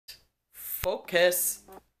Focus.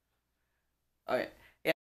 Okay.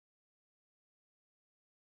 Yeah.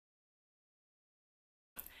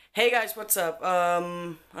 Hey guys, what's up?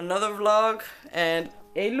 Another vlog and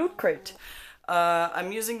a loot crate.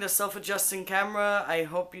 I'm using the self-adjusting camera. I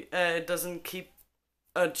hope it doesn't keep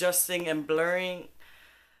adjusting and blurring.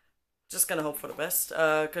 Just gonna hope for the best.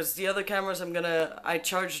 Cause the other cameras I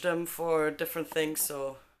charged them for different things,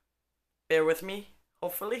 so bear with me.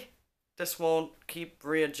 Hopefully, this won't keep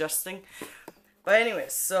readjusting. But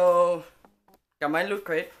anyways, so got my loot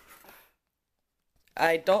crate.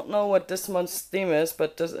 I don't know what this month's theme is,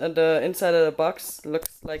 but this, the inside of the box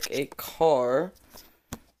looks like a car.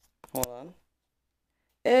 Hold on.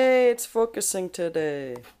 Hey, it's focusing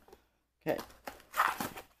today. Okay.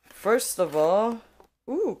 First of all,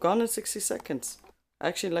 ooh, Gone in 60 Seconds. I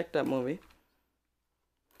actually like that movie.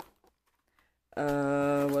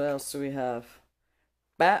 What else do we have?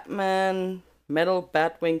 Batman Metal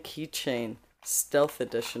Batwing Keychain Stealth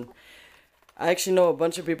Edition. I actually know a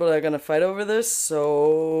bunch of people that are gonna fight over this,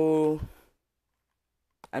 so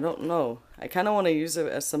I don't know. I kind of want to use it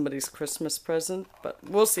as somebody's Christmas present, but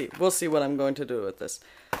we'll see. We'll see what I'm going to do with this.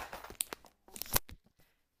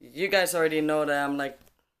 You guys already know that I'm like,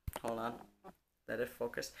 hold on, let it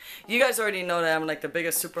focus. You guys already know that I'm like the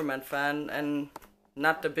biggest Superman fan and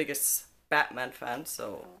not the biggest Batman fan,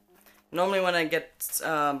 so normally when I get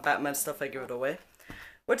Batman stuff I give it away,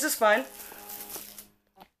 which is fine.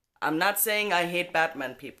 I'm not saying I hate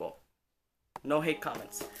Batman, people. No hate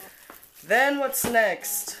comments. Then what's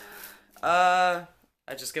next? I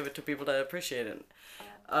just give it to people that appreciate it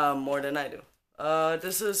more than I do.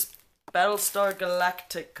 This is Battlestar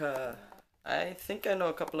Galactica. I think I know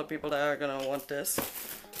a couple of people that are gonna want this.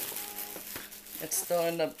 It's still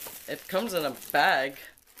in the... It comes in a bag.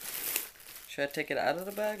 Should I take it out of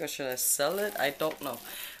the bag or should I sell it? I don't know.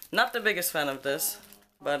 Not the biggest fan of this,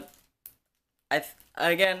 but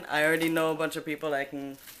again, I already know a bunch of people I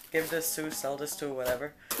can give this to, sell this to,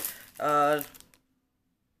 whatever.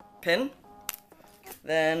 Pin.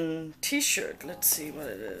 Then t-shirt. Let's see what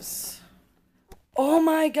it is. Oh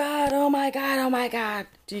my god, oh my god, oh my god.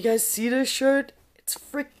 Do you guys see this shirt? It's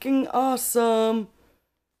freaking awesome.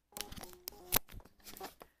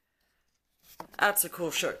 That's a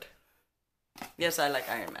cool shirt. Yes, I like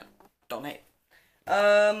Iron Man. Don't hate.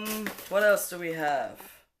 What else do we have?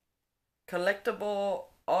 Collectible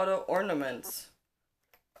auto ornaments.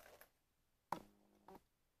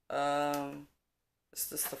 Is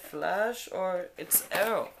this the Flash or it's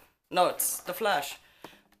Arrow? No, it's the Flash.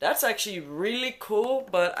 That's actually really cool,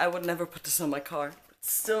 but I would never put this on my car.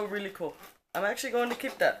 It's still really cool. I'm actually going to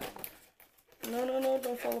keep that. No, no, no,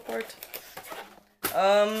 don't fall apart.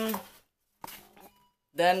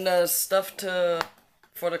 Then the stuff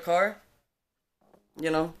for the car. You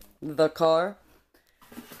know, the car.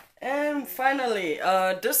 And finally,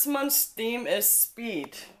 this month's theme is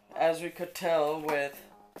speed, as we could tell with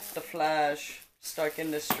the Flash, Stark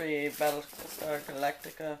Industry, Battlestar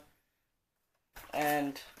Galactica,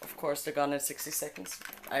 and of course the Gone in 60 Seconds.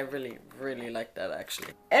 I really, really like that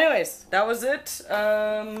actually. Anyways, that was it.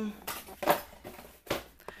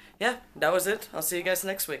 Yeah, that was it. I'll see you guys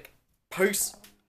next week. Peace.